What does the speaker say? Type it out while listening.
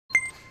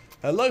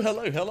Hello,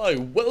 hello, hello.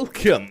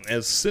 Welcome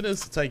as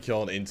SinnerS take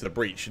on Into the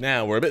Breach.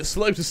 Now, we're a bit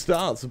slow to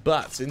start,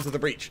 but Into the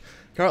Breach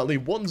currently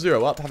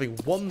 1-0 up, having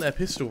won their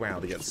pistol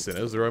round against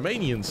SinnerS, the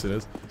Romanian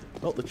SinnerS,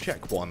 not the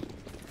Czech one.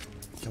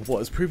 And what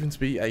has proven to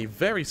be a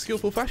very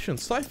skillful fashion.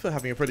 Cypher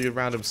having a pretty good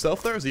round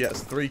himself there as he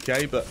gets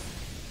 3k, but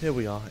here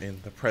we are in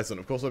the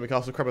present. Of course, I'm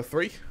Castle Crabber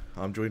 3.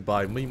 I'm joined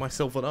by me,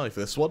 myself, and I for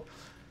this one.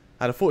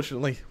 And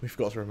unfortunately, we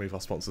forgot to remove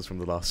our sponsors from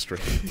the last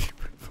stream.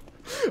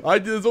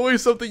 There's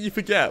always something you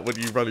forget when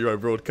you run your own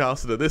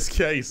broadcast, and in this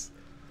case,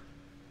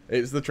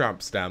 it's the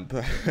tramp stamp.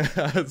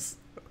 As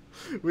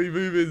we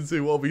move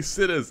into what will be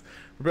SinnerS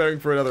preparing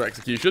for another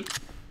execution.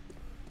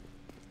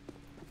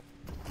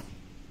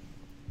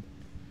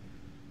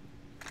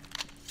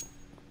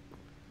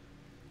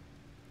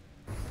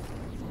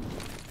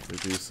 We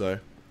do so.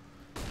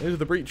 Into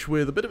the breach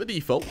with a bit of a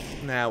default.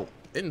 Now,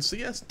 in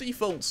CS,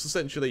 defaults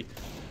essentially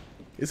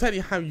is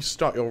how you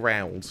start your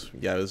round.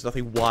 Yeah, there's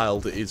nothing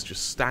wild. It is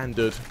just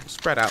standard,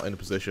 spread out in a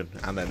position,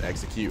 and then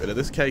execute. And in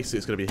this case,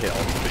 it's going to be a hit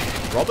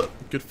on Robert.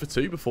 Good for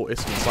 2 before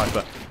Isk and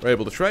Cypher are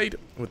able to trade.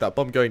 With that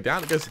bomb going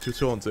down, it goes to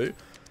 2-on-2.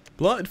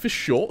 Blighted for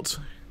short,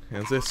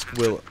 and Isk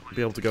will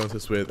be able to go into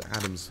this with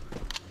Adams.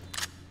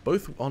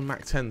 Both on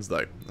Mac 10s, though.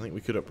 I think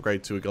we could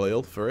upgrade to a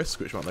Galil for Isk,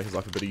 which might make his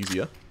life a bit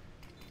easier.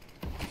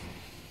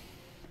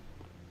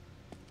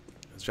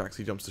 As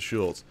Jaxie jumps to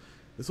short.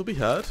 This will be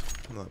heard,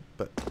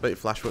 but bait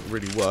flash won't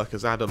really work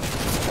as Adam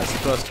gets the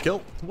first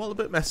kill. While a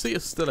bit messy,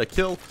 it's still a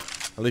kill,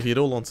 and leaving it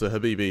all onto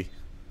Habibi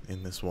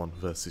in this 1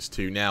 versus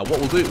 2. Now, what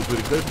we'll do is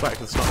we'll go back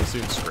to the starting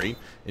soon screen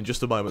in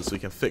just a moment so we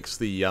can fix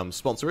the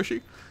sponsor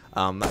issue.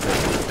 That's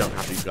it, we don't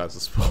have these guys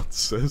as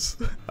sponsors.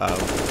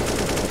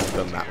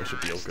 Done that, we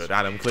should be all good.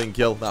 Adam, clean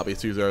kill, that'll be a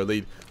 2-0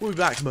 lead. We'll be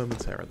back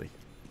momentarily.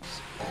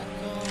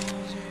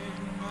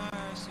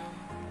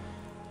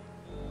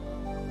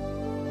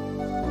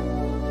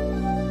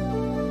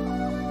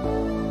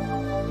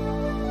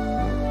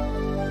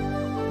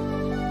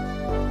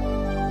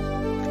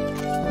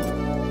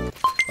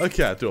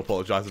 Okay, I do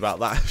apologise about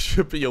that.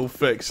 Should be all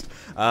fixed.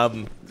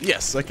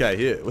 Yes, okay,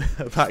 here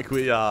we're back.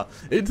 We are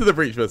Into the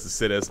Breach versus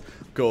SinnerS.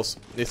 Of course,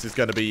 this is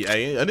going to be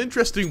an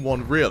interesting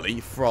one, really,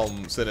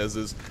 from SinnerS.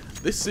 As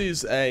this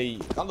is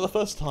kind of the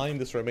first time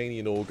this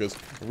Romanian Augurs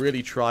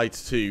really tried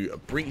to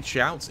breach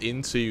out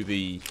into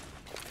the,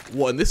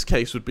 what in this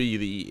case would be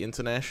the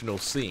international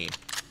scene.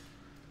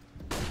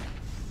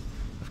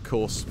 Of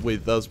course,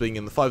 with us being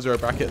in the 5-0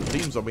 bracket, the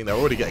teams, I mean, they're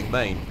already getting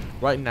main.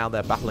 Right now,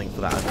 they're battling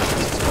for that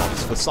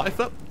advantage. For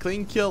Cypher,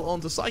 clean kill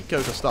onto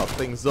Psycho to start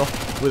things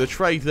off with a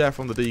trade there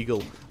from the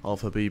Deagle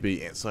of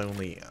Habibi. It's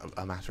only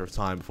a matter of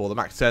time before the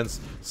Mac 10s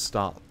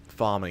start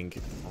farming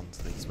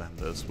onto these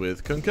members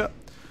with Kunkka.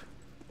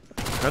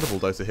 Incredible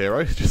Dota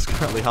hero, just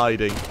currently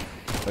hiding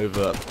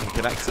over in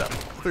Connector.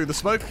 Through the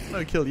smoke,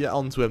 no kill yet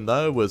onto him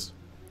though, was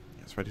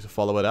ready to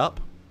follow it up.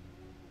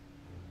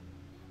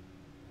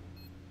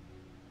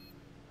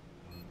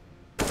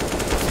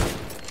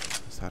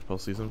 Tadpole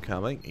sees them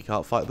coming. He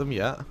can't fight them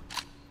yet.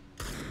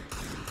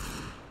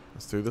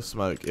 That's through the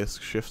smoke.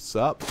 Isk shifts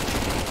up.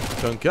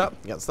 Kunkka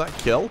gets that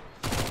kill.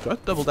 Try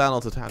to double down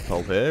onto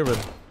Tadpole here, and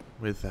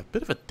with a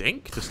bit of a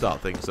dink to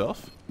start things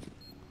off.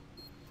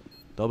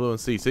 Dobbo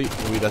and CT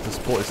will be there to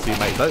support his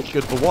teammate though.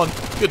 Good for 1,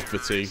 good for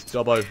 2.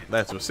 Dobbo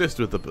there to assist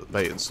with the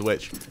bait and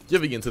switch,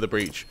 giving Into the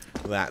Breach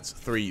that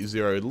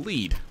 3-0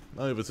 lead.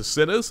 Over to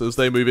SinnerS as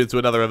they move into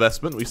another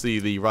investment. We see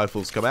the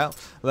rifles come out.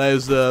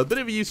 There's a bit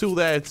of a util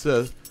there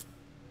to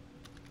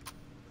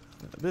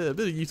a bit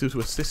of util to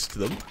assist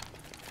them.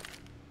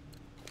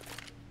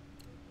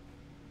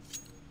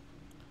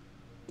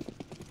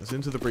 As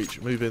Into the Breach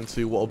move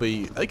into what will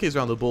be AKs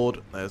around the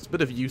board. There's a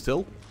bit of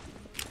util.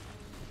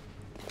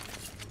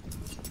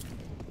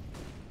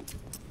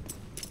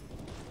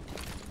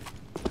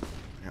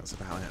 That's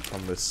about it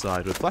from this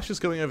side, with flashes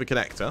going over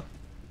Connector.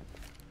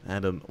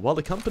 And while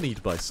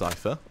accompanied by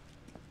Cypher,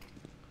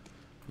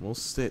 we'll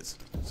sit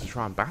to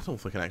try and battle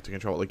for Connector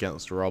control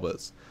against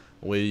Roberts.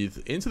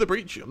 With Into the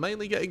Breach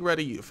mainly getting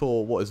ready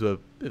for what is a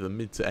bit of a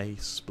mid to A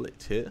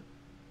split here.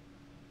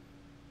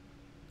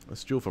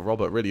 This duel for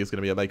Robert really is going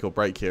to be a make or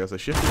break here as they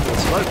shift into the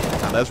smoke.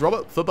 And there's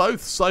Robert for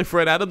both.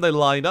 Cypher and Adam, they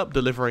line up,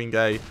 delivering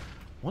a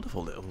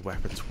wonderful little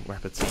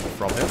repartee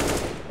from him.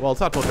 While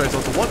Tadpole trades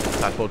onto 1,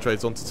 Tadpole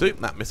trades onto 2.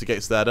 That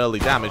mitigates that early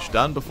damage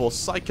done before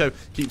Psycho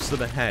keeps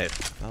them ahead.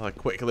 Another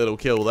quick little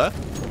kill there.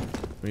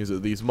 Means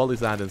that these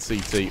mollies land in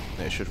CT,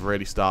 it should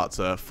really start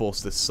to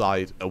force this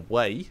side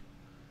away.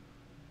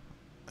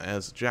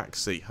 As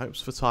Jaxie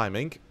hopes for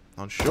timing.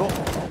 Unsure.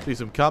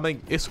 Sees him coming.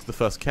 Isk the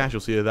first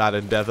casualty of that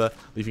endeavour,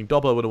 leaving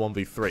Dobbo in a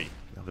 1v3.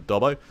 Now for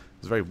Dobbo,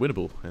 it's a very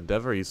winnable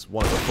endeavour. He's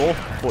 1 of the 4.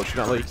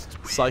 Fortunately,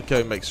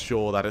 Psycho makes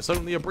sure that it's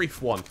only a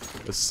brief one.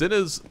 The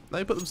SinnerS,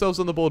 they put themselves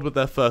on the board with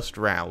their first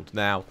round.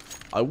 Now,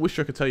 I wish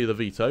I could tell you the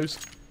vetoes.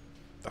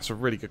 That's a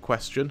really good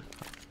question.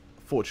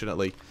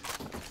 Fortunately,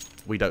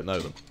 we don't know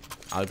them.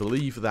 I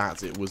believe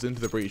that it was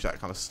Into the Breach that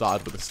kind of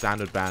started with the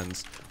standard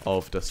bans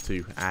of Dust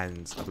 2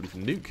 and, I believe,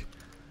 Nuke.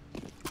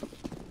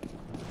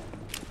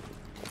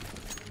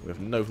 We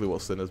have no clue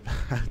what SinnerS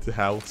had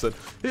out. And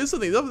here's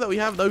something that we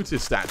have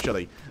noticed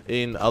actually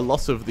in a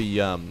lot of the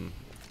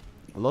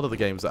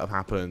games that have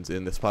happened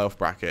in this playoff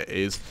bracket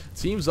is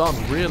teams aren't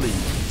really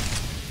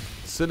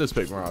SinnerS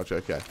pick Mirage.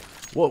 Okay,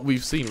 what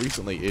we've seen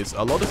recently is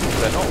a lot of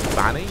teams, they're not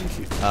banning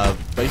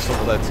based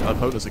on what their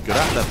opponents are good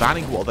at. They're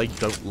banning what they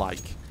don't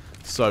like.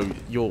 So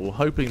you're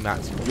hoping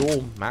that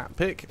your map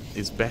pick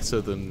is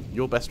better than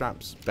your best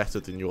map's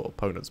better than your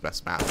opponent's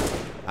best map,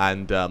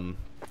 and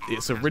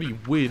it's a really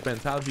weird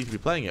mentality to be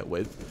playing it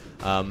with.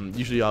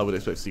 Usually I would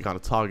expect to see kind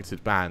of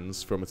targeted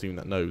bans from a team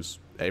that knows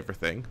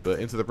everything, but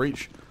Into the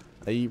Breach,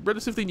 a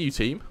relatively new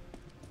team,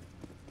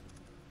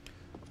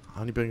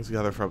 only been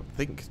together for I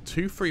think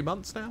 2-3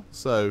 months now,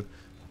 so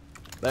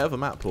they have a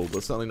map pool,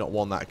 but certainly not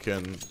one that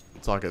can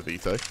target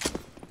veto.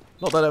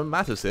 Not that it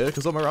matters here,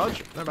 because on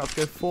Mirage, they're about to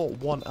go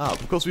 4-1 up.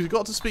 Of course, we've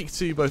got to speak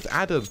to both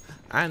Adam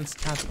and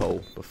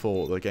Tadpole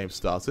before the game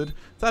started.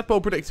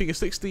 Tadpole predicting a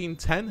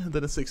 16-10 and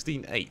then a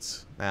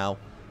 16-8. Now,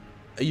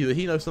 either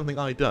he knows something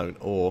I don't,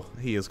 or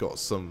he has got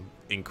some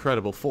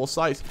incredible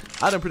foresight.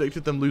 Adam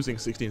predicted them losing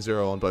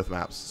 16-0 on both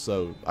maps,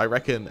 so I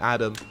reckon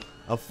Adam,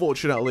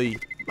 unfortunately,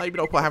 maybe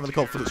not quite having the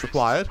confidence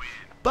required,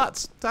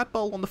 but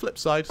Tadpole, on the flip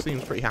side,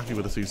 seems pretty happy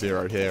with a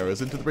 2-0 here,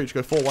 as Into the Breach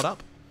go 4-1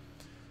 up.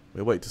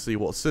 We'll wait to see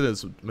what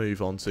SinnerS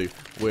move on to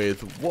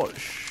with what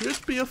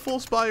should be a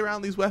force buy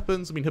around these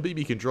weapons. I mean,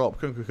 Habibi can drop,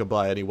 Kunku can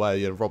buy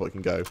anyway, and Robert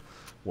can go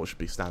what should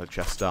be standard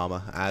chest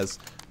armor. As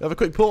we have a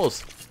quick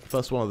pause.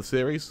 First one of the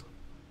series.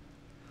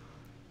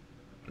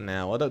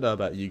 Now, I don't know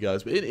about you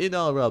guys, but in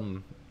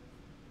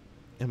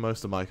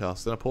most of my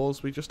casts, in a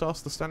pause, we just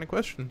ask the standard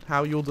question: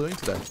 how are you all doing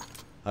today?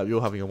 Hope you're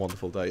having a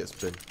wonderful day. It's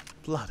been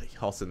bloody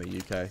hot in the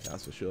UK,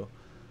 that's for sure.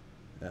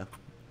 Yeah,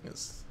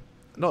 it's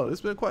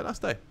been quite a nice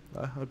day.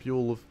 I hope you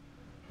all have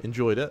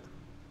enjoyed it.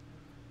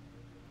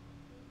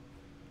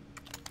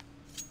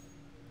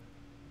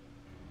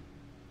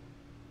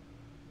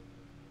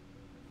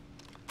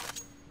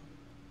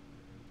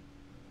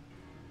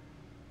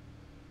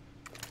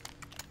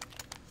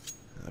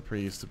 There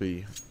used to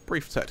be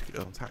brief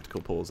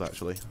tactical pause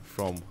actually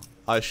from,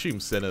 I assume,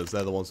 SinnerS.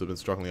 They're the ones who've been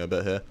struggling a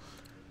bit here.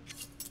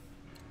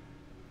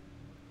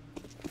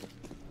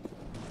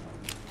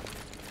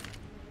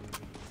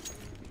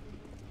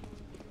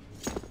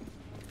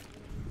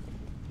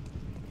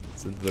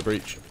 Into the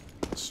breach.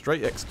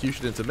 Straight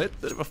execution into mid.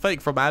 Bit of a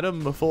fake from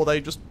Adam before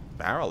they just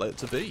barrel it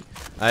to B.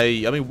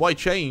 I mean, why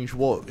change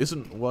what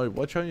isn't?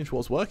 Why change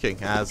what's working?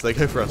 As they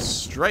go for a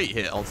straight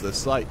hit onto this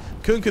site.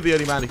 Kunku the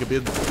only man who can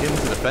begin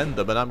to defend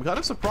them, and I'm kind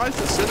of surprised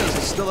that SinnerS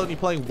is still only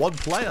playing one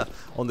player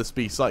on this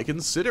B site,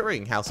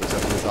 considering how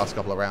successful his last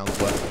couple of rounds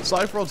were.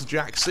 Cypher onto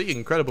Jack C.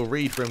 Incredible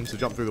read for him to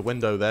jump through the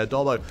window there.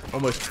 Dobbo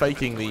almost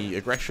faking the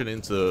aggression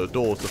into the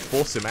door to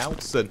force him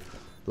out, and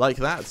like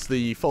that,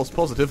 the false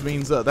positive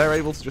means that they're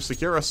able to just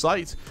secure a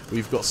site.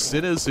 We've got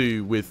SinnerS,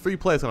 who, with 3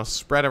 players kind of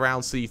spread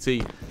around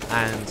CT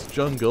and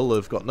jungle,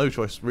 have got no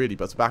choice really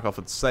but to back off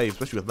and save,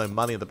 especially with no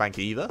money in the bank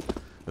either.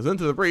 As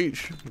Into the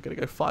Breach, we're going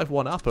to go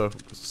 5-1 up, a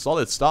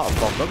solid start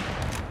from them.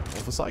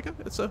 And for Psycho,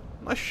 it's a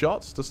nice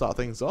shot to start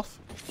things off.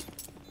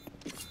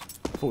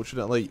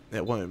 Fortunately,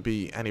 it won't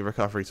be any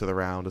recovery to the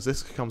round. As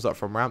this comes up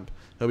from ramp,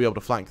 he'll be able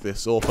to flank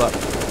this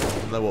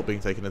AWP. No what being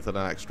taken into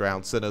the next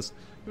round. SinnerS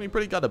going to be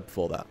pretty gutted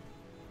before that.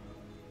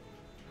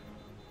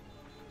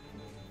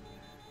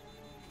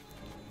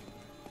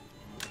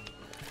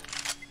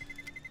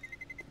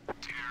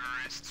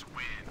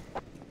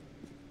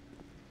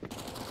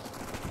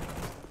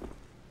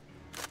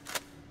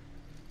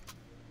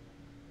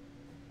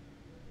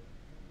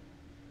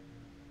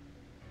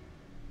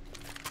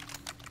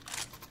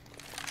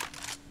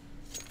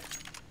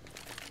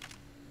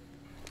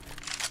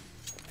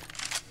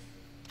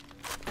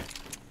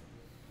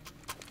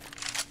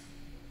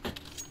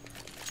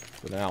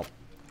 So now,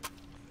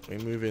 we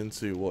move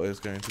into what is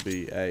going to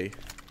be a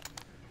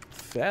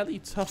fairly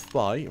tough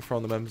buy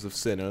from the members of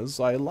SinnerS.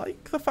 I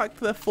like the fact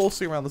that they're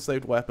forcing around the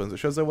saved weapons. It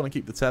shows they want to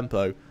keep the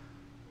tempo,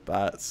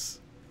 but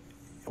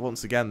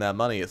once again, their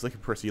money is looking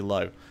pretty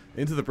low.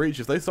 Into the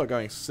Breach, if they start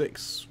going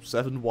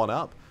 6-7-1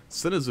 up,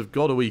 SinnerS have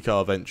got a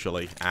eco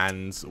eventually,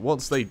 and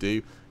once they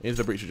do, Into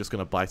the Breach are just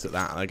going to bite at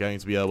that, and they're going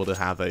to be able to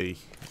have a,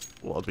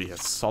 what would be a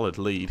solid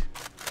lead.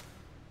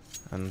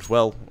 And,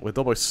 well, with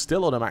Dobbo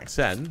still on a max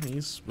 10,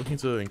 he's looking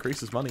to increase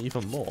his money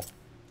even more.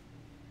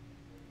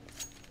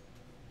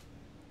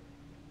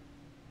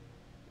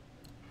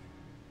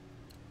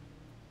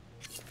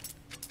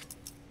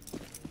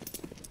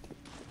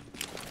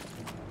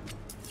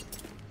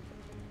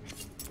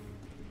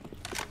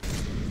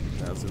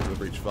 There's Into the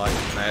Breach fight.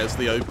 There's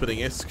the opening.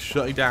 It's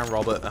shutting down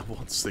Robert. And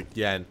once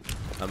again,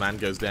 a man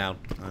goes down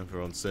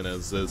over on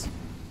SinnerS.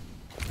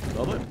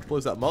 Robert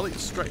blows that molly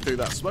straight through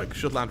that smoke.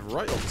 Should land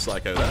right on the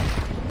Psycho there.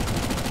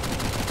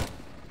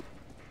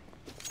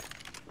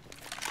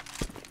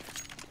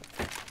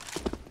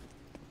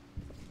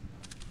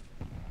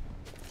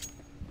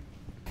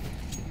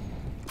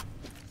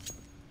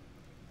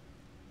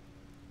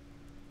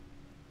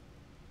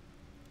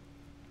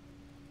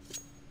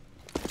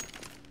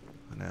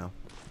 And now,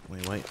 we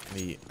wait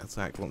the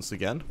attack once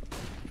again.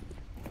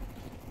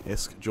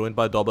 Isk joined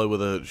by Dobbo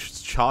with a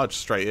charge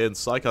straight in.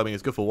 Psycho, I mean,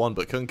 it's good for one,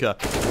 but Kunkka,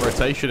 the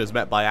rotation is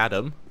met by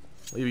Adam.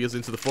 Leaving us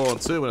into the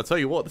 4-on-2, and I tell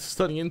you what, this is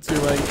turning into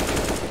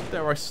a,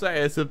 dare I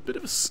say, it's a bit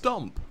of a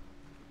stomp.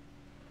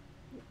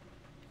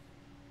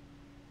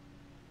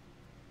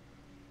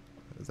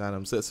 As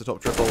Adam sits the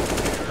top triple,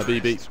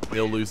 Habibi,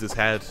 he'll lose his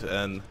head,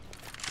 and,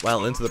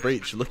 well, into the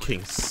breach,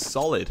 looking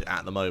solid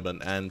at the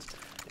moment, and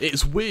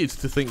it's weird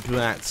to think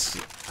that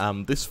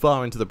this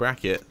far into the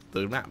bracket,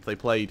 the map they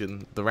played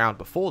in the round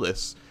before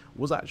this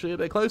was actually a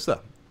bit closer.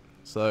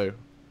 So,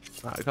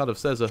 that kind of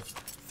says a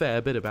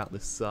fair bit about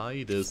this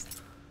side, as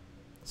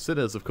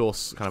SinnerS, of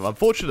course, kind of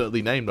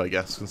unfortunately named, I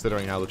guess,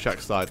 considering how the Czech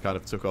side kind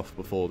of took off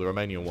before the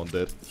Romanian one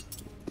did.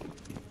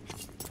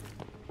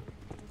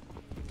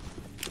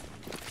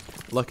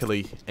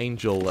 Luckily,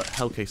 Angel at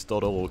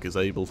hellcase.org is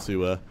able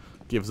to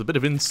give us a bit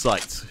of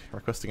insight,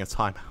 requesting a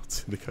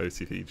timeout in the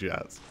CoTV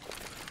chat.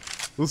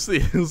 We'll see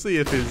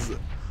if his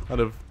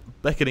kind of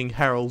beckoning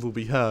herald will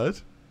be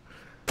heard.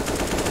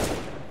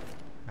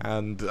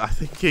 And I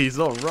think he's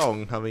not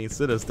wrong. I mean,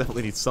 SinnerS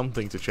definitely needs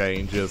something to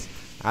change, as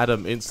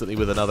Adam instantly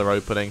with another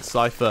opening.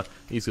 Cypher,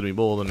 he's going to be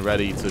more than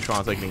ready to try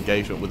and take an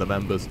engagement with the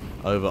members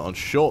over on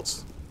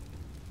short.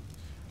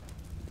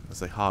 As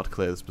they hard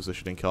clear this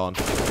positioning con.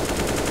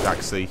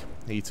 Jaxi,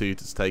 he too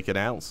is taken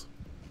out.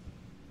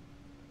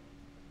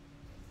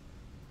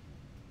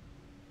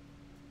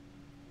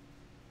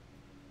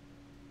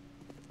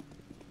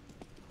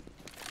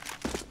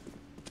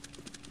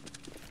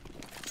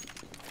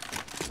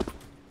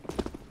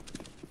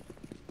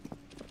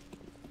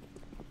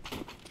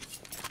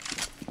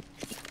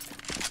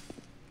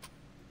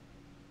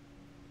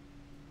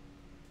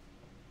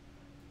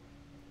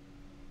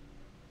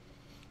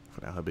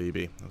 For now,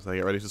 Habibi, as they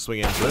get ready to swing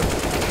into it.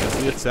 There's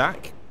the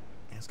attack.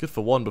 It's good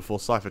for one before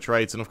Cypher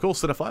trades, and of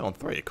course in a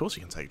 5-on-3, of course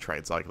you can take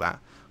trades like that.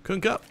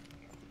 Kunkka.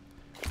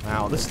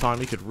 Now, this time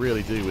he could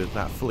really do with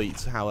that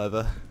fleet,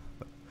 however.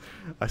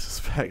 I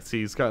suspect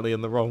he's currently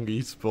in the wrong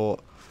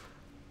e-sport.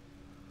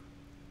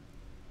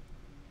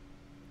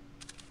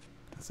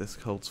 As this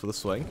holds for the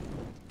swing.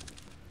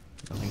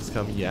 Nothing's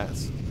come yet.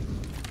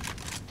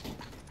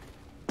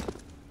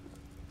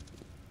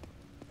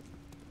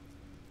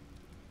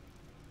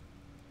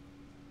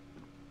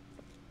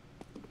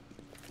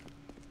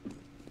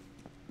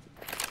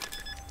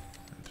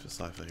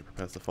 Cypher, he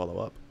prepares to follow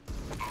up.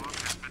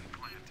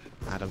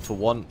 Adam for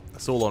one.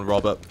 It's all on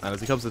Robert. And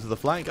as he comes into the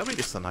flank, I mean,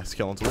 it's a nice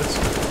kill onto it.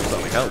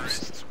 Certainly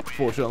helps.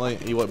 Fortunately,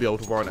 he won't be able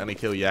to warrant any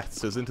kill yet.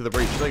 So he's into the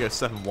breach. They go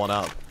 7-1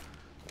 up.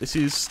 This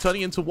is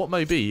turning into what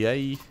may be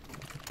a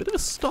bit of a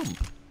stomp.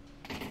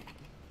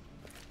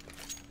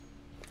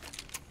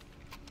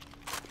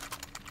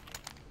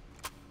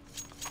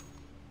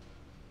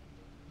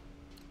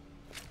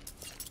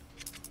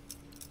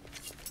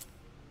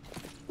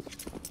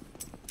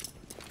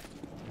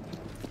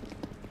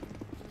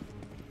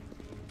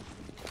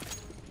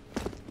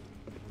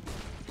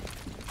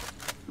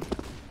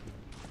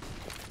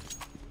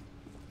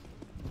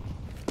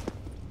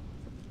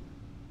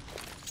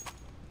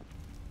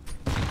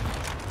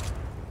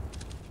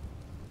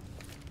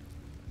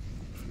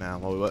 Now,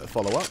 while we wait to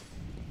follow up.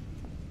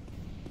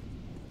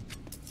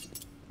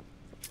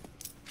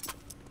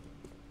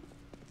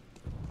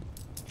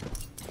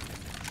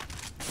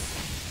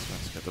 So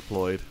let's get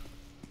deployed.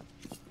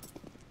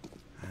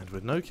 And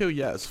with no kill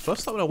yet, it's the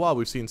first time in a while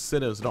we've seen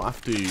SinnerS not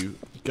have to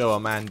go a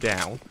man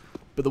down.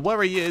 But the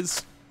worry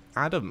is,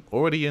 Adam,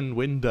 already in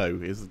window,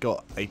 has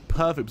got a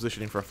perfect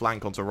positioning for a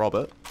flank onto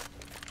Robert.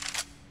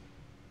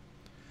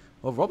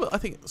 Well, Robert, I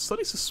think,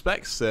 suddenly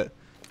suspects that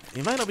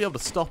he may not be able to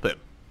stop him.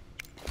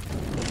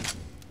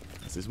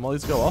 As his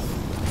mollies go off,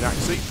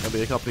 Jaxi will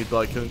be accompanied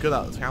by Kunkka.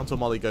 That counter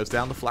molly goes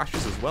down. The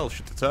flashes as well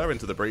should deter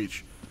into the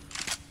breach.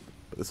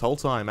 But this whole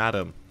time,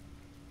 Adam,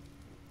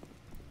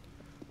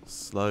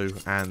 slow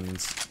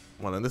and,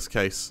 well, in this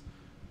case,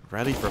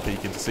 ready for a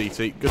peek into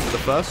CT. Good for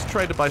the first.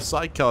 Traded by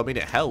Psycho. I mean,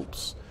 it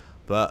helps.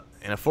 But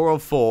in a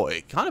 4-on-4,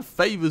 it kind of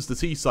favours the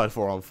T-side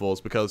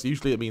 4-on-4s, because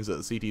usually it means that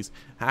the CTs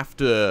have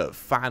to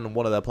fan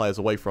one of their players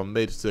away from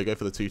mid to go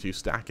for the 2-2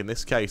 stack. In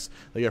this case,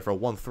 they go for a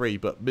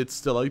 1-3, but mid's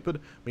still open.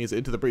 Means that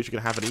into the breach you're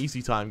going to have an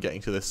easy time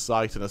getting to this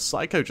site, and as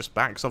Psycho just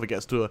backs off, it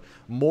gets to a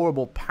more and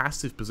more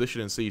passive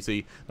position in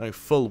CT, knowing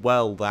full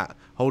well that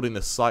holding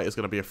this site is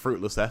going to be a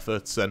fruitless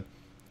effort. And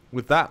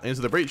with that,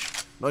 into the breach,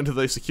 not only do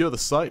they secure the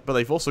site, but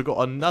they've also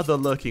got another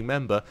lurking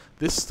member,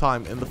 this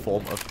time in the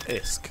form of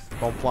Isk.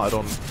 Bomb planted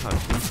on kind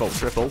of default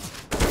triple.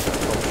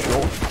 From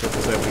short,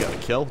 just able to get the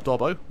kill.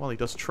 Dobbo, well, he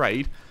does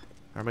trade.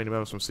 Our remaining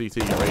members from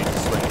CT are ready to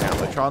swing it out.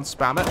 They try and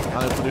spam it,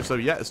 unable to do so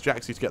yet. It's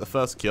Jaxi to get the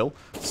first kill.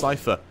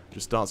 Cypher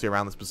just dancing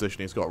around this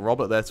position. He's got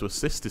Robert there to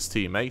assist his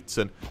teammates,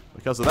 and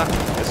because of that,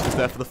 Isk is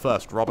there for the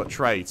first. Robert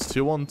trades.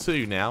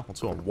 2-on-2 now, or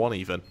 2-on-1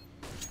 even.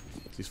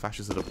 These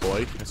flashes are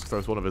deployed. Isk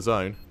throws one of his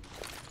own.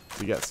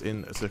 He gets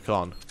into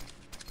con.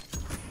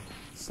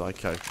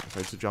 Psycho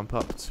ready to jump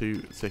up to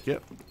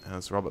ticket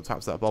as Robert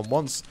taps that bomb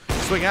once.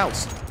 Swing out.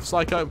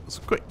 Psycho, it's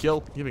a quick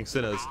kill, giving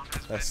SinnerS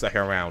their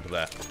second round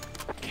there.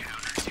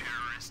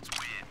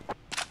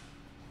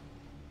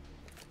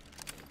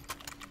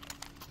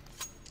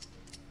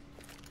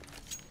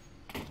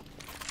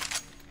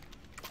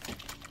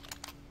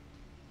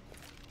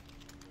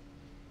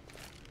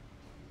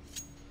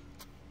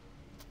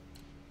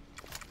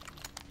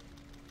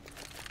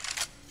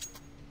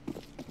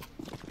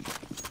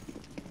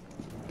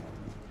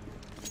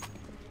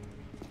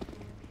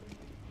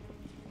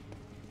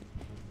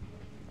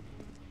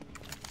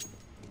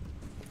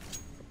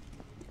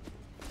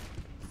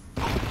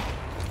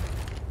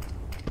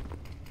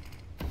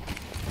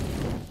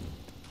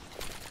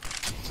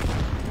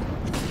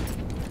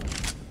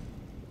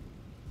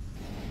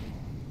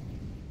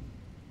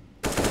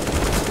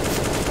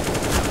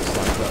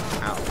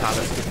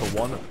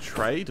 one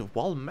trade.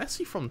 While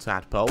messy from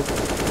Tadpole.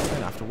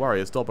 Don't have to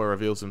worry as Dobbo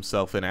reveals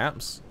himself in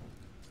apps.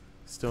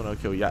 Still no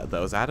kill yet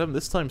though as Adam,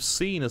 this time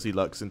seen as he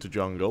lurks into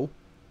jungle.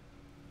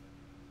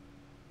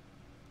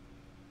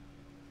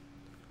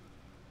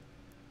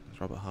 As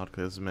Robert hard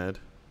clears mid.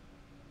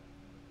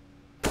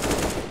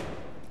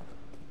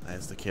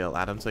 There's the kill.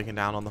 Adam taken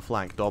down on the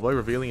flank. Dobbo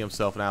revealing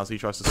himself now as he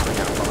tries to swing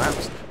out from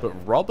apps. But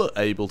Robert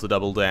able to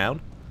double down.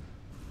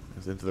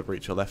 Goes into the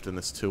breacher left in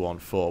this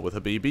 2-on-4 with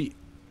Habibi.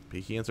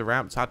 Peeking into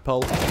ramp.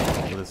 Tadpole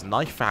with his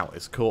knife out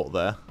is caught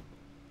there.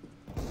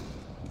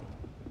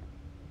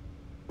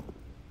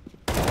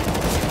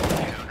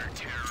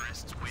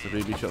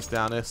 Habibi shuts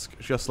down Isk.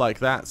 Just like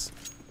that,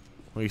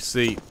 we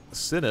see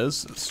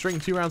SinnerS string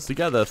 2 rounds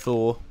together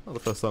for the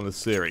first time this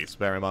series.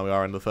 Bear in mind we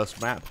are in the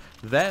first map.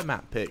 Their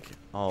map pick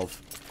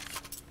of...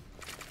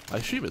 I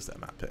assume it's their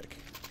map pick.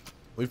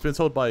 We've been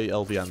told by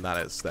LVN that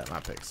it's their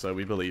map pick, so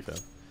we believe him.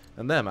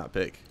 And their map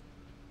pick...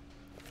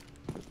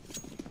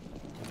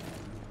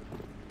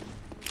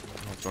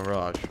 Oh,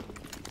 Barrage.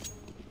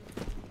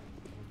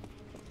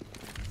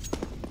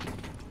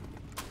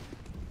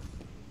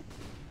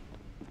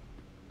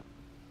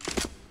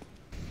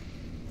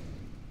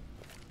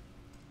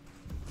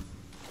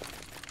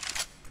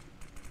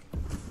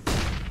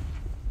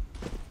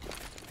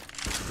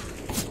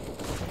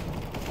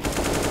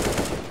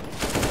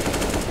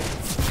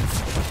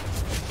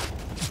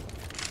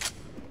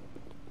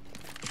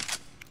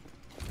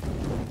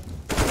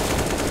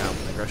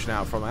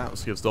 Out from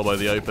outs gives Dobbo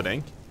the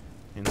opening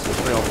into a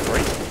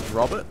 3-on-3.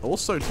 Robert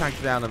also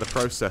tagged down in the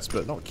process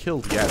but not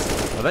killed yet.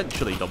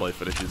 Eventually Dobbo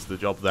finishes the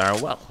job there.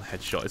 Well,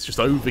 headshot, it's just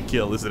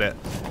overkill, isn't it?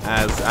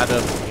 As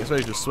Adam is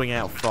ready to swing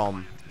out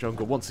from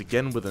jungle once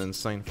again with an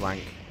insane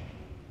flank.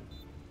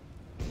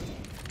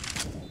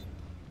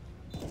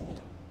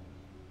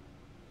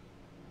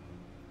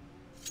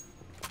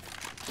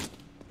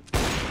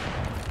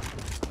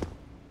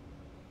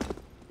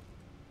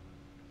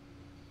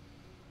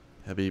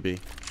 Habibi.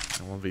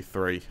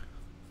 1v3.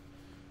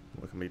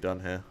 What can be done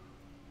here?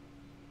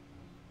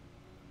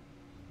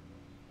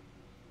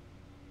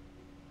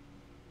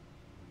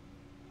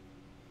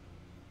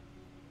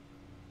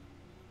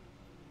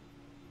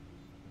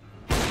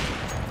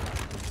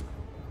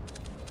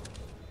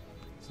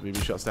 So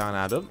BB shuts down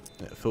Adam.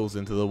 It falls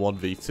into the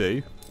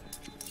 1v2.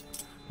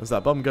 As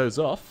that bomb goes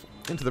off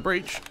into the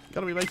breach,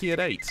 gonna be making it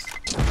 8.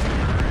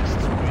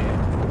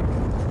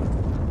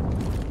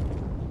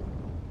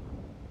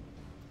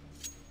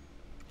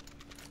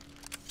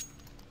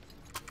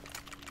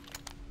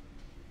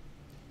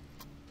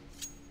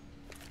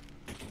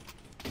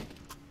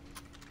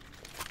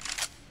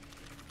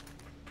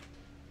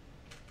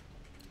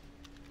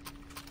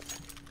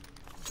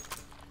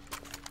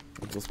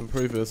 This can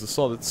prove it as a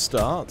solid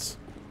start.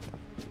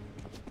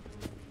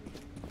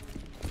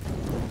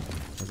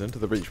 As into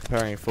the breach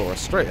preparing for a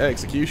straight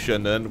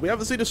execution, and we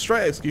haven't seen a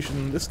straight execution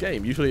in this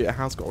game. Usually it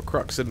has got a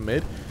crux in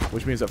mid,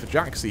 which means that for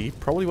Jaxi,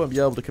 probably won't be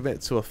able to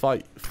commit to a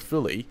fight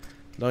fully,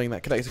 knowing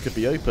that connector could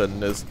be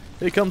open, as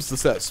here comes the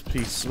set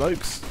piece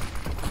smokes.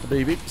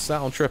 Habibi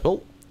sat on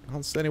triple.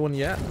 Can't see anyone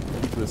yet.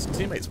 Maybe to his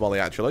teammates volley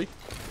actually.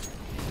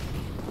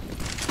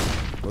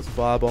 Let's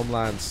firebomb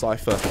land.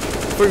 Cypher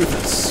through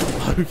the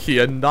smoky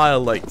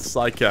annihilates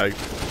Psycho.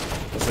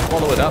 As they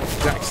follow it up,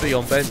 Jaxi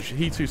on bench.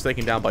 He too's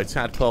taken down by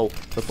Tadpole.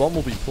 The bomb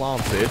will be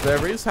planted.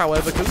 There is,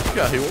 however,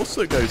 Kazuka, who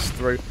also goes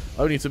through,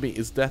 only to meet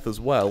his death as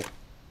well.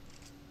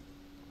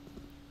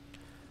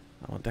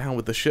 Oh, down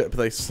with the ship,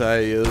 they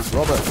say, as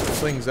Robert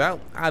swings out.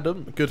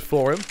 Adam, good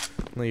for him.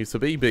 Leaves to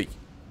BB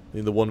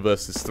in the 1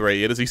 versus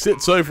 3. And as he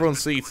sits over on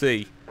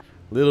CT,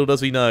 little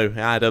does he know,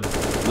 Adam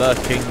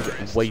lurking,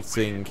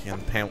 waiting,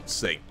 and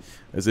pouncing.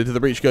 As into the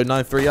breach go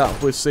 9-3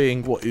 up, we're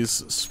seeing what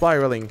is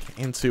spiraling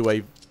into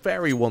a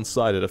very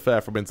one-sided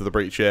affair from into the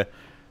breach here.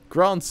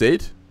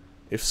 Granted,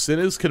 if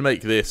SinnerS can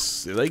make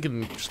this, if they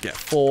can just get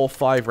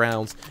 4-5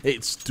 rounds,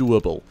 it's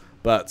doable.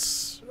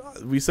 But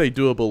we say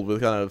doable with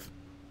kind of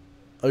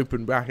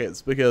open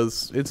brackets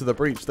because into the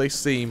breach they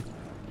seem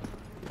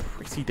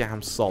pretty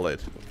damn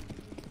solid.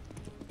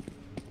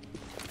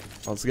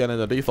 Once again in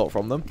the default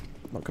from them.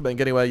 Not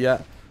committing anywhere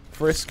yet.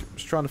 Frisk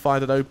just trying to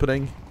find an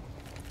opening.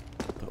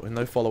 But with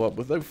no follow-up,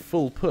 with no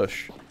full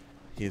push,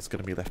 he is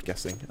going to be left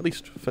guessing. At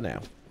least for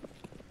now.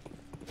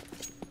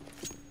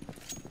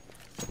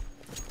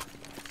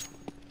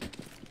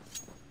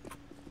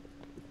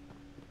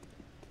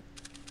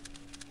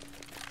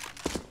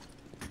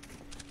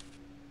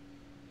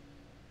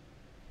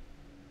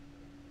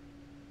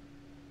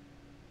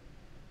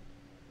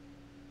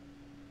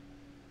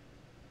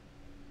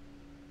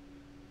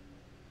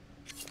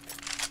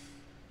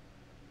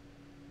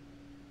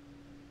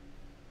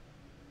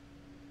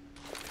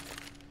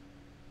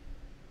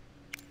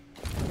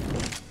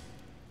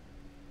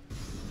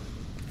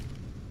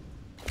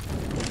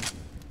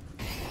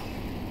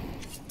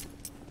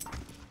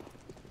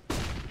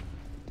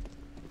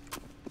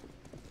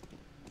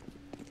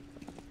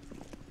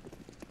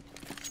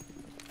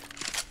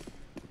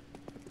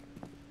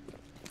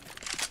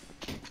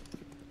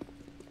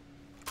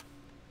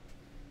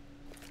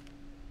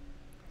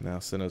 Now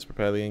SinnerS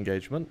prepare the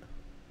engagement.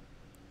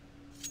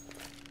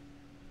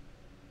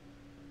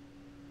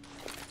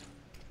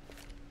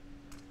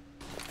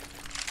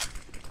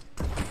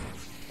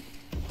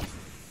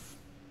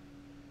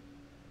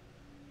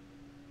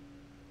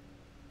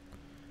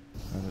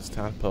 And there's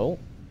Tadpole.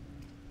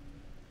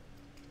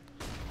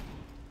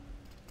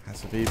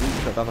 Has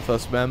Habibi shut down the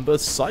first member.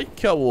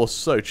 Psycho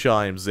also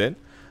chimes in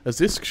as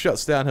this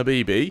shuts down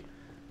Habibi.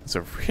 It's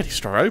a really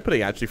strong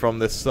opening actually from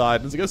this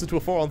side as it goes into a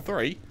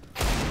 4-on-3.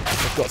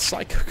 They've got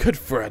Psycho good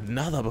for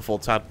another before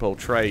Tadpole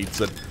trades,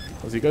 and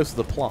as he goes to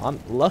the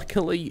plant,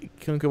 luckily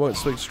Kunkka won't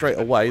swing straight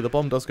away. The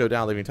bomb does go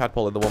down, leaving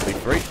Tadpole in the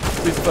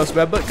 1v3. Leaves the first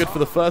member, good for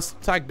the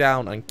first, tagged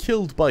down and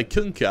killed by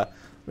Kunkka.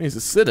 Means the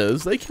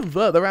SinnerS, they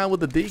convert the round with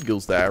the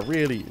Deagles there.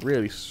 Really,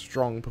 really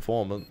strong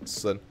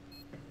performance, and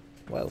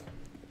well,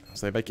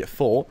 as they make it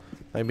 4,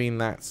 they mean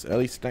that at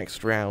least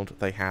next round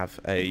they have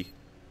a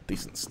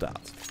decent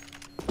start.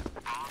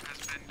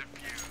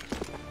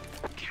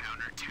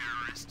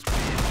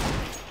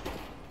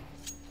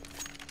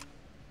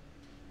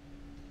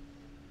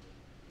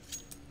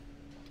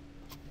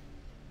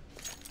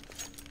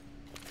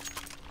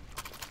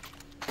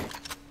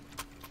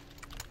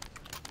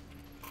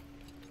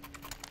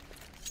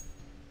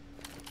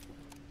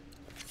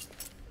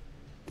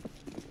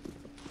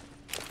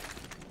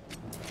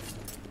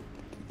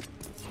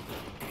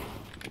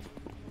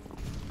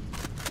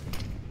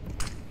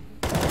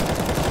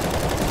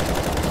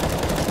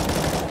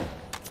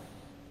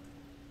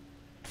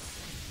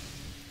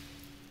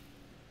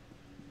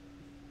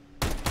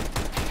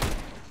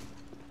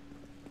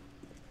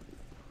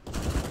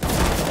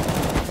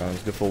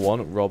 Good for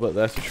one. Robert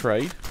there to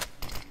trade.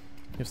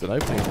 Gives an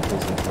opening,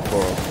 pulls into the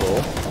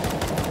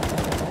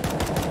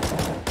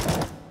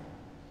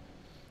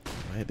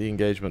 4-on-4. Hit the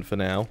engagement for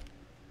now.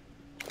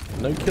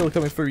 No kill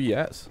coming through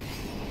yet.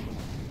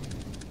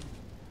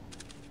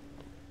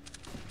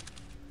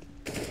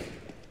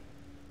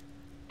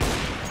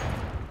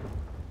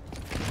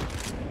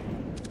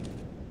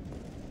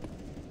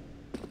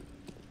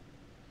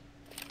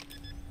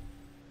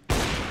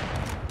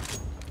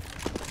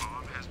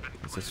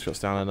 This shuts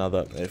down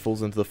another. It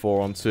falls into the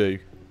 4-on-2.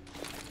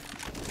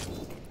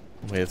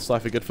 With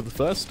Cypher good for the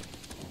first.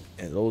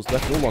 It all's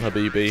left all on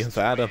Habibi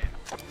for Adam.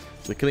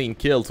 It's a clean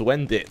kill to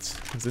end it.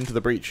 It's into the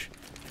breach.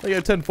 They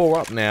go 10-4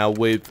 up now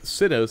with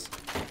SinnerS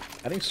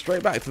heading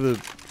straight back to the...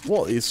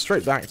 What is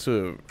straight back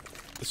to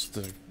just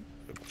a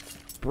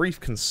brief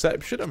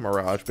conception of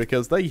Mirage,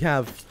 because they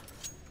have...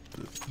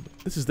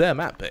 This is their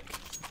map pick.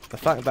 The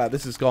fact that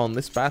this has gone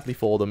this badly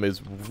for them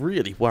is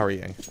really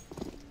worrying.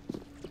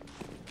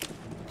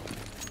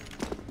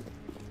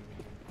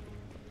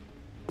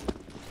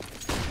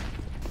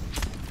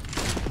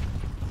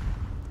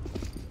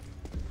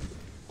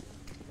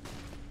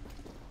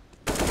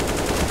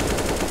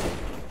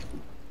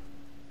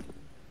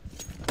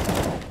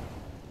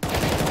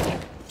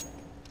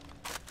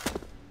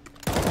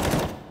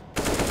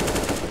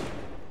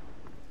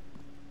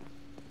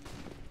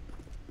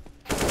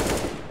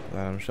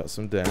 Adam shuts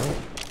them down.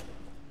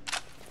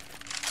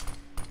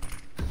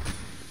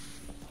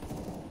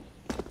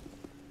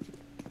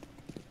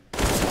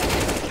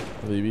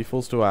 Habibi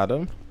falls to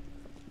Adam.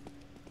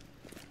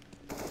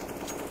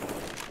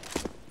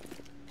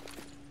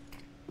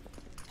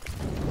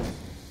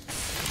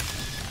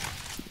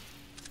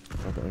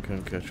 Robert and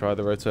Kunkka try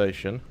the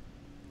rotation.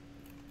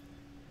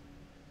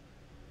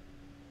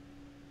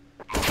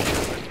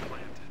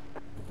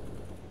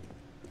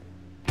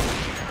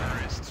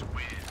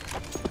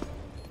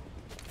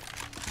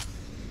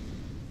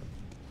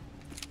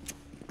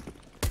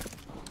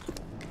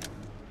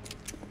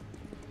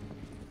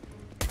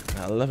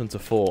 At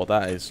 11-4,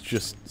 that is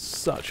just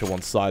such a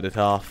one-sided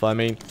half. I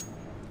mean,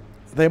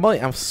 they might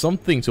have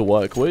something to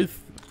work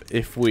with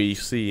if we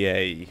see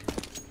a...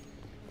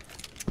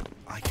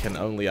 I can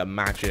only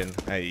imagine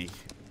an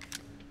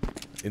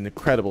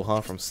incredible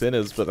half from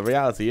SinnerS, but the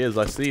reality is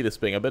I see this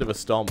being a bit of a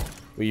stomp.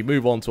 We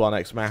move on to our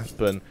next map,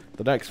 and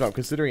the next map,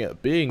 considering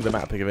it being the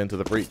map pick of Into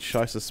the Breach,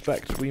 I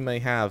suspect we may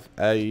have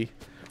a...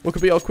 what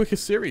could be our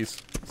quickest series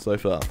so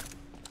far.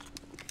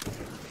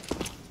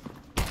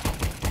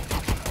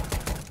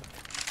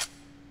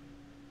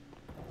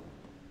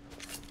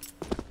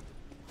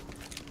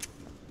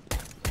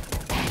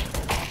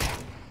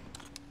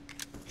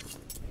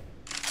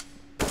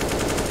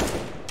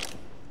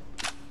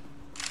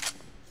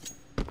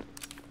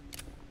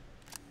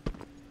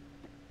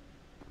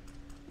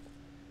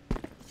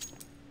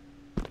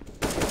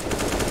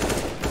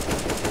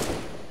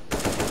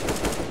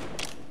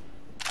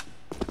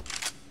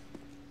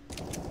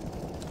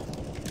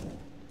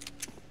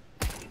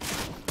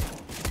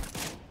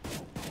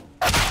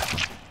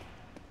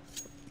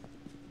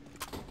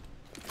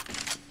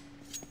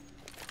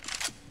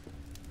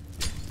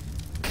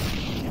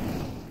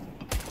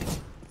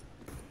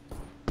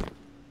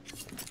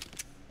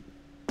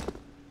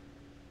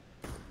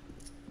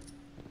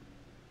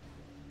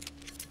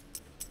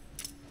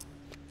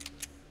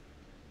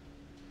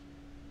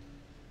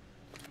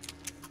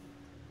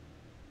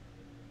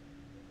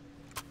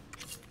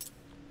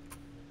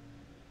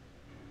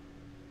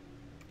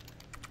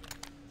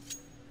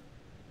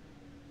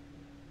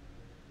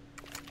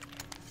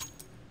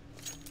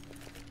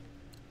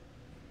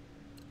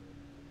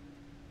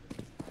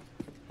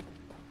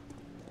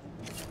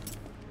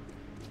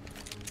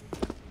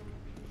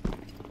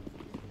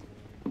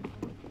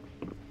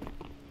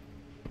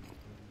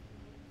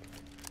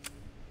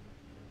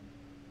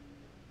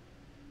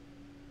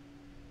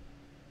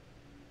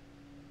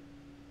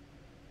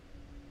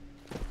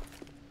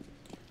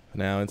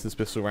 Now into this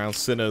pistol round,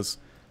 SinnerS.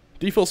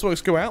 Default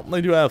smokes go out, and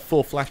they do have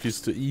 4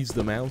 flashes to ease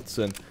them out,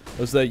 and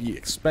as they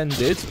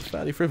expended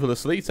fairly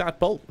frivolously,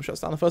 Tadpole shuts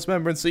down the first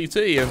member in CT,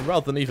 and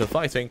rather than even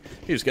fighting,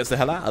 he just gets the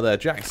hell out of there.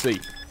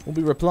 Jaxi will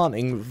be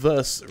replanting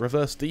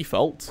reverse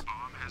default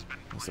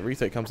as the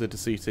retake comes into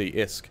CT.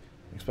 Isk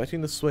expecting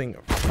the swing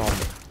from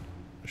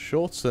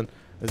Shorts, and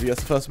as he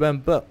gets the first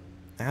member,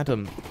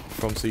 Adam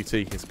from CT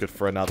is good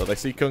for another. They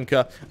see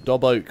Kunkka,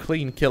 Dobbo,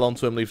 clean kill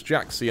onto him, leaves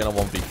Jaxi in a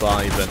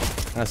 1v5,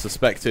 and as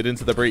suspected,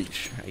 into the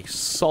breach. A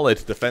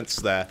solid defense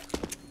there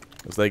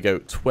as they go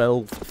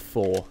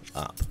 12-4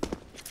 up.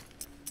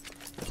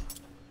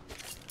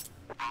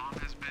 Bomb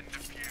has been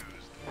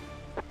defused.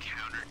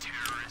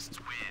 Counter-terrorists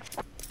win.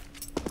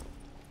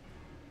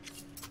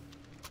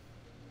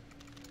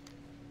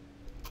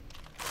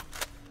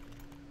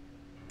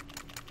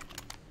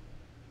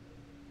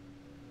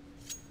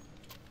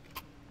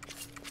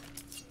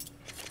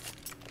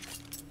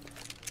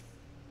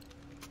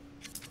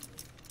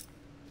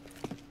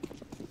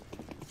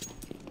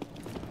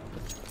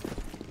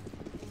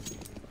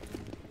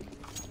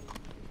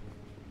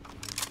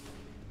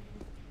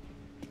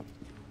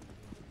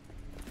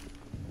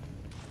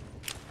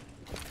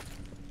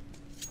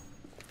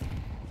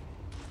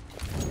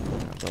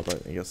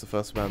 Robert, he gets the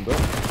first member.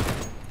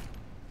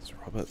 It's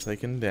Robert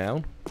taken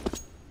down.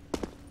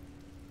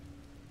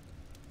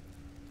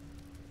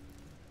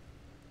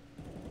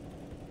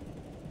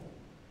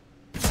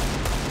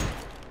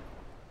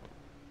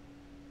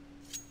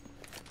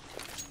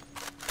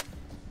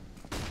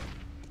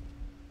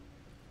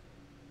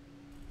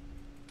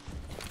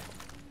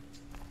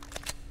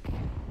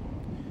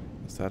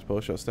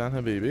 Tadpole shuts down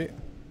Habibi.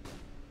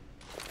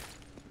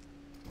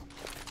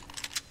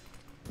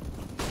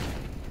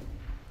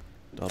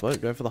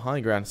 Dobbo going for the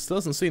high ground. Still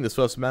hasn't seen this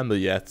first member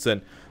yet,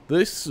 and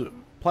this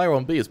player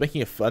on B is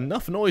making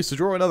enough noise to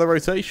draw another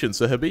rotation.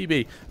 So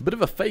Habibi, a bit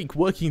of a fake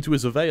working to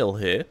his avail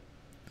here.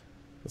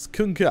 As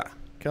Kunkka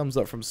comes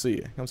up from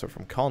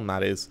Con,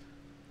 that is.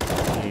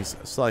 He's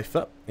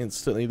Cypher,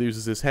 instantly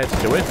loses his head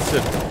to it,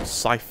 and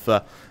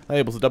Cypher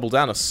able to double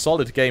down. A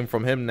solid game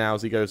from him now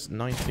as he goes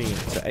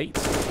 19-8.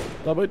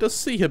 Dobbo does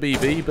see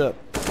Habibi, but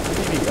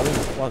Habibi, I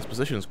mean, while his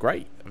position is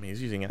great, I mean,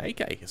 he's using an AK,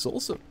 it's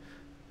awesome.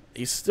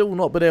 He's still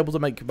not been able to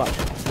make much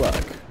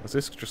work, as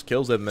this just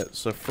kills him.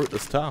 It's a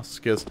fruitless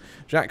task, as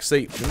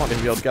Jaxi might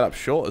even be able to get up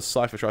short as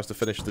Cypher tries to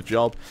finish the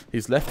job.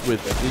 He's left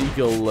with a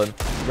Eagle and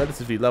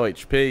relatively low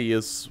HP,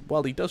 as,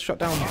 well, he does shut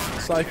down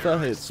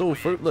Cypher. It's all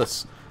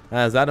fruitless.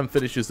 As Adam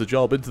finishes the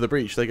job into the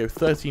breach, they go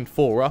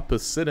 13-4 up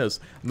as SinnerS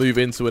move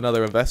into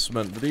another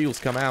investment. The deals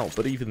come out,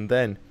 but even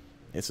then,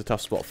 it's a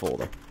tough spot for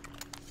them.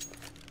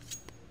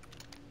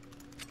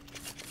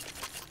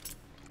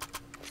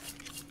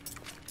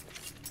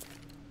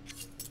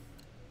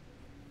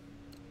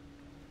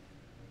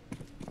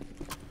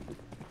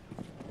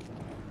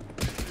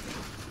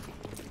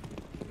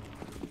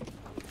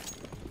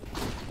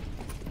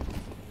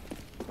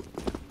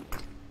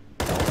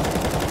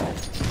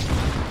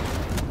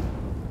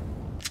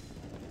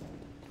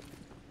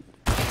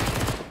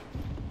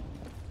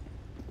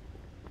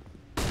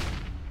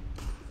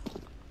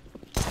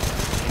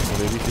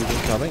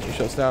 Coming, he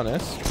shuts down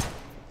S.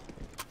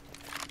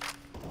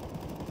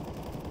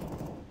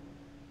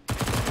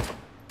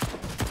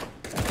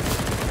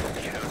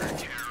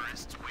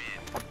 Counter-terrorists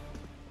win.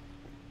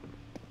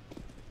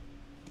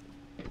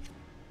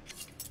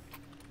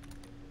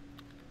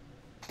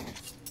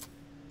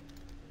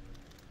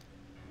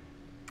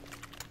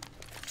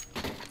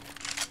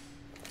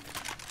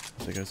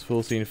 So it goes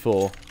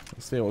 14-4.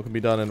 Let's see what can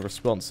be done in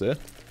response here.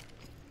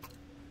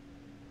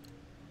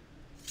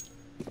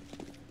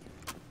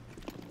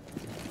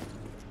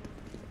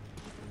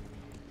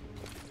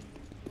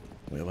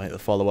 We'll wait the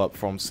follow-up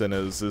from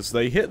SinnerS as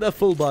they hit their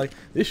full buy.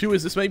 The issue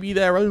is this may be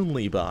their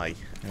only buy.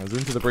 As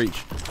into the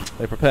breach,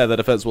 they prepare their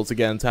defense once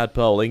again.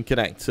 Tadpole in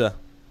connector.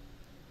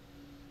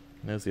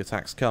 There's the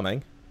attacks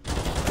coming.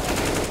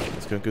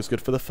 Kunkka's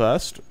good for the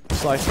first.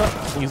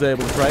 Cypher, he's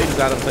able to trade as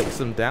Adam takes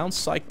them down.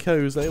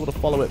 Psycho's able to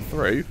follow it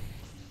through.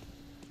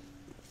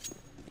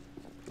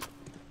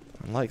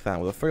 I like that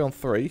with a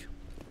 3-on-3.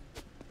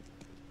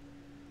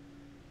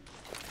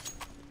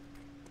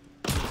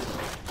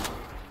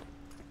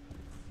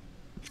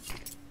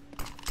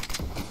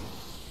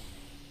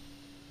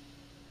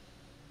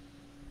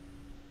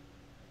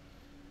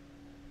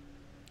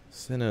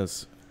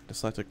 SinnerS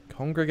decide to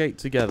congregate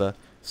together,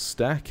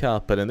 stack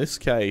up, and in this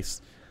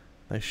case,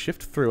 they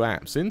shift through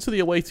apps into the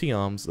awaiting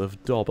arms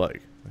of Dobbo.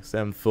 This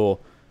M4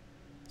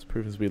 has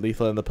proven to be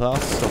lethal in the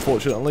past.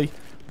 Unfortunately,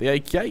 the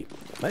AK,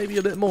 maybe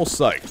a bit more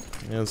so.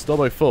 As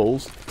Dobbo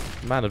falls,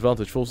 man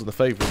advantage falls in the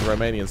favour of the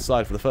Romanian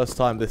side for the first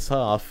time this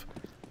half.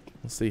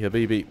 Let's see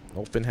Habibi,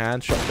 open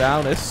hand, shot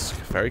down. Isk,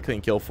 very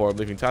clean kill for him,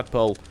 leaving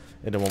Tadpole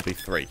in a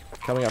 1v3.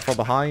 Coming up from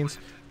behind,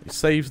 he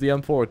saves the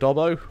M4 of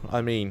Dobbo.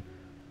 I mean,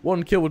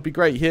 1 kill would be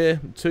great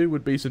here, 2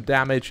 would be some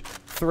damage,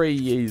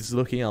 3 is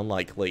looking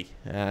unlikely,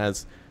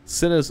 as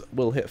SinnerS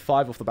will hit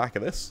 5 off the back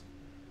of this.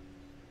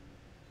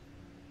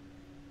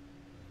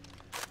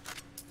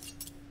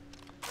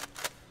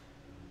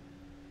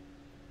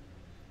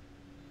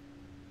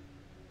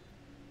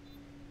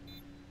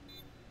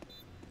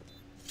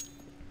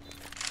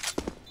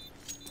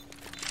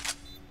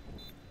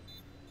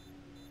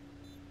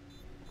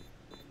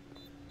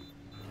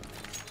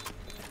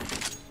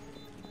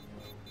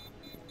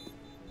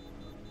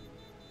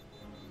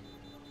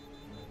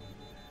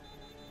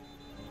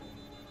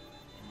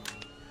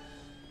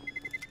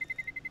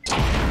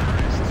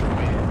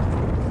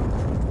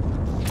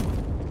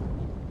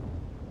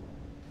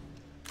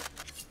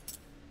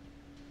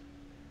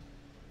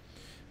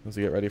 as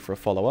we get ready for a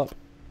follow-up.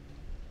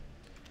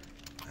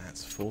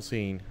 That's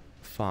 14-5.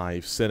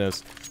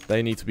 SinnerS,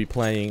 they need to be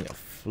playing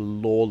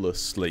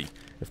flawlessly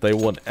if they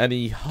want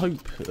any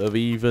hope of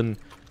even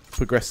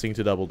progressing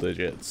to double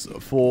digits.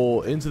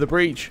 For Into the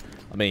Breach,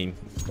 I mean,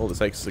 all it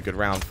takes is a good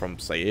round from,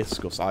 say,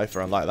 ISK or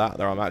Cypher, and like that,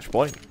 they're on match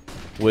point.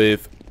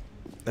 With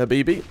a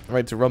BB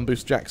ready to run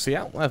boost Jaxie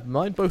out. Never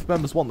mind, both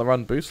members want the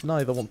run boost,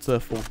 neither want to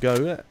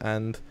forego it,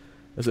 and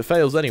as it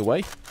fails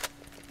anyway,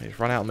 they just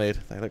run out mid.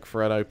 They look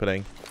for an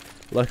opening.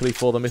 Luckily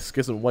for them, ISK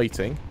isn't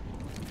waiting.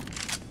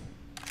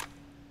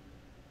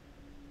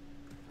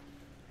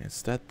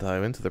 Instead,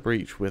 though, Into the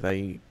Breach with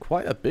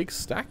quite a big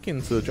stack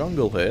into the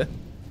jungle here.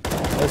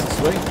 There's a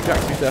swing.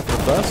 Jaxie's there for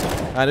the first,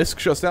 and ISK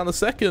shuts down the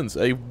second.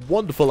 A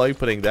wonderful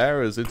opening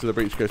there as Into the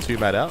Breach go 2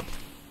 mad out.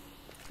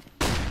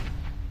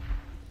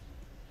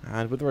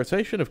 And with the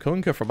rotation of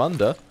Kunkka from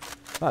under,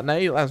 that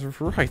nail lands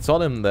right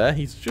on him there.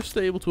 He's just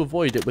able to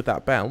avoid it with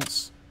that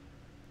bounce.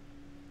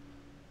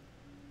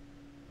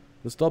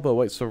 The Stubber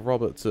waits for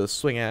Robert to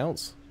swing out.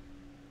 So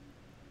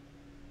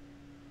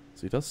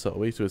he does so,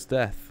 away to his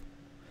death.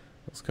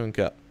 That's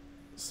Kunkka.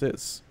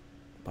 Sits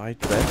by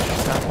bench.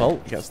 Tap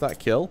ult, gets that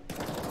kill.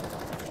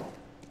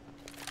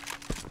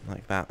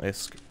 Like that,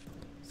 ISK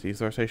sees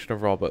the rotation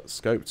of Robert.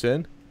 Scoped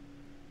in.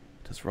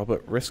 Does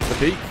Robert risk the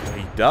peak?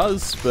 He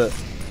does, but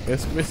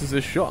ISK misses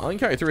his shot.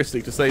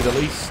 Uncharacteristic to say the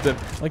least, and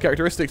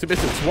uncharacteristic to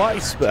miss it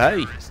twice, but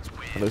hey.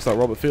 It looks like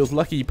Robert feels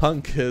lucky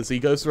punk as he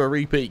goes for a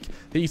repeat.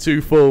 He too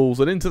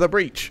falls, and Into the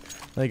Breach.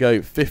 They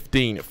go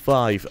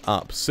 15-5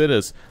 up.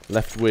 SinnerS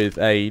left with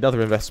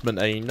another investment,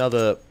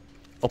 another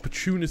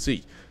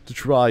opportunity to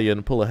try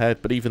and pull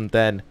ahead, but even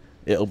then,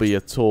 it'll be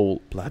a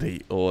tall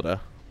bloody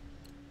order.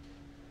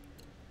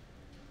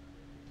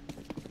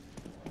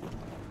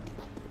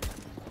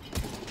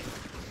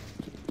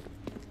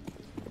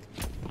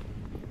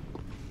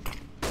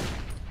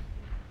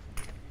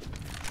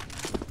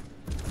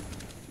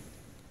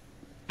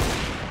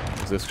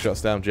 This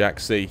shuts down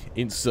Jaxie.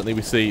 Instantly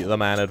we see the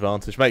man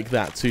advantage make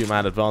that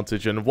 2-man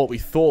advantage, and what we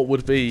thought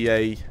would be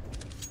a,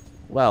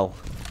 well,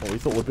 what we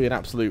thought would be an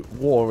absolute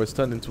war has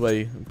turned into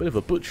a bit of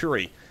a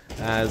butchery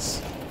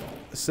as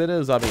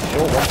SinnerS, I mean,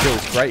 sure, one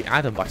kill's great.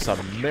 Adam by some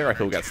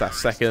miracle gets that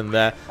second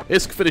there.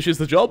 ISK finishes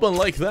the job, and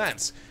like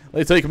that,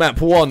 they take map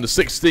 1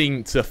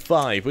 16-5.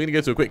 We're going to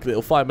go to a quick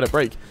little 5-minute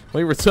break.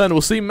 When we return,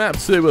 we'll see map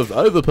 2 of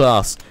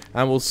Overpass,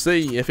 and we'll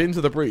see if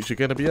Into the Breach are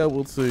going to be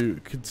able to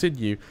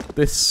continue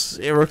this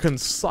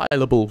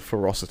irreconcilable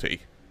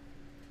ferocity.